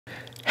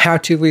how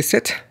to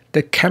reset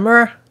the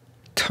camera,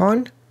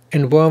 tone,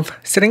 and warmth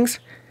settings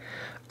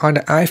on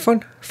the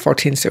iPhone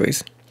 14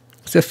 series.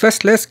 So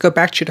first, let's go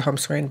back to the home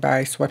screen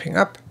by swiping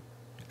up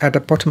at the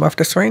bottom of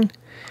the screen.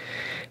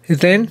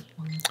 Then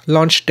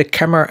launch the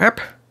camera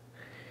app.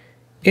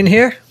 In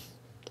here,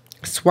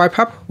 swipe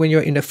up when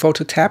you're in the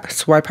photo tab,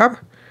 swipe up,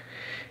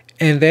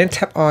 and then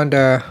tap on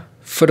the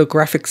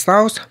photographic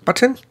styles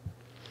button.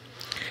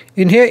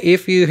 In here,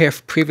 if you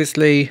have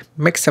previously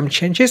made some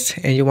changes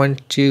and you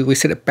want to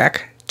reset it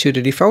back to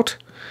the default,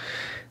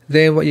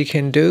 then what you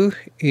can do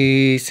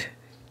is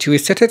to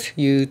reset it,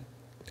 you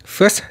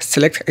first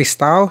select a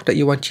style that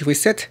you want to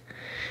reset,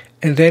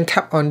 and then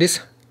tap on this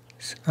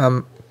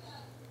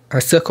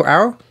circle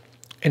arrow,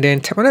 and then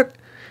tap on it,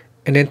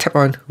 and then tap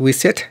on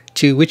reset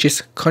to which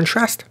is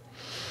contrast,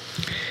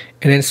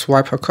 and then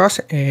swipe across,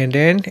 and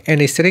then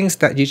any settings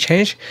that you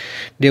change,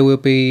 there will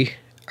be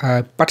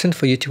a button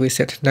for you to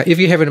reset. Now if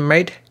you haven't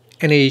made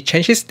any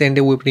changes, then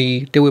there will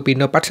be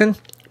no button,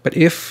 but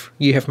if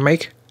you have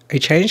made a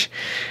change,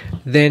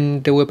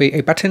 then there will be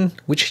a button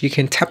which you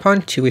can tap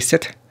on to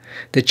reset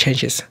the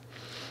changes.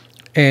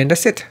 And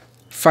that's it.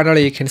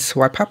 Finally, you can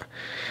swipe up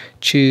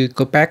to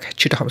go back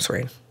to the home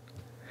screen.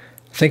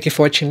 Thank you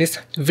for watching this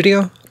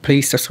video.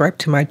 Please subscribe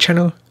to my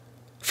channel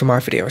for more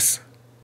videos.